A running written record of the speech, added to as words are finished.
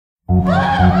Welcome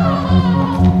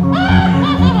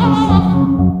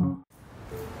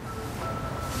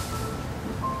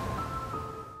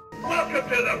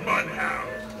to the fun house.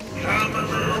 Come a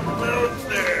little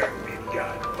closer. We've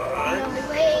got fun,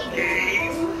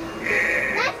 games,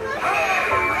 and...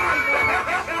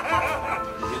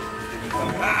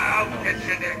 I'll catch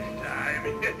you next time.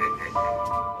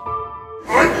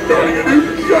 I'm starting a new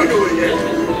juggling act.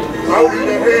 I'll need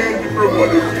a hand from one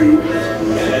of you,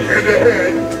 and a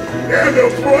head, and a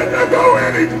foot. That's all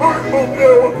any part will do.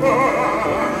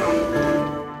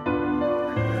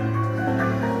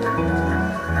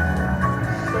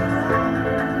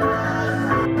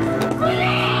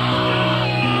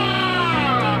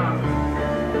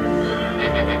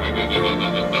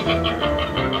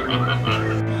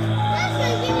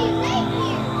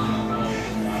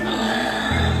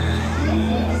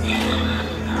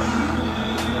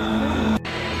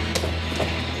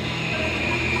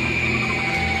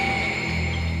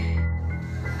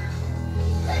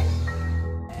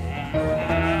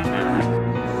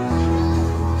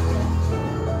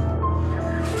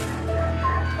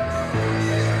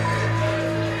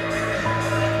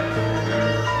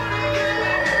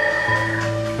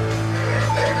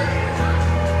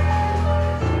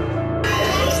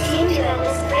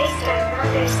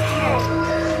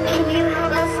 Can you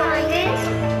help us find it?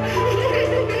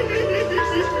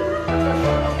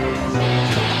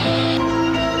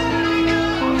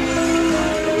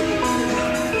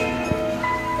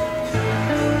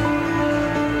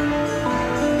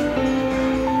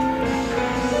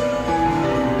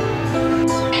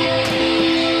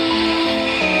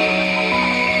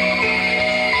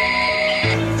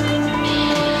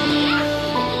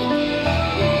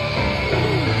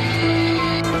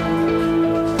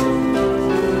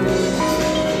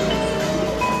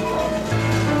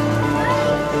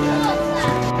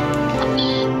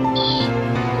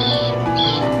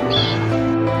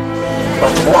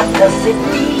 But what does it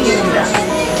mean?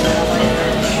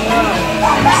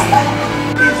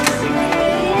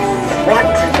 What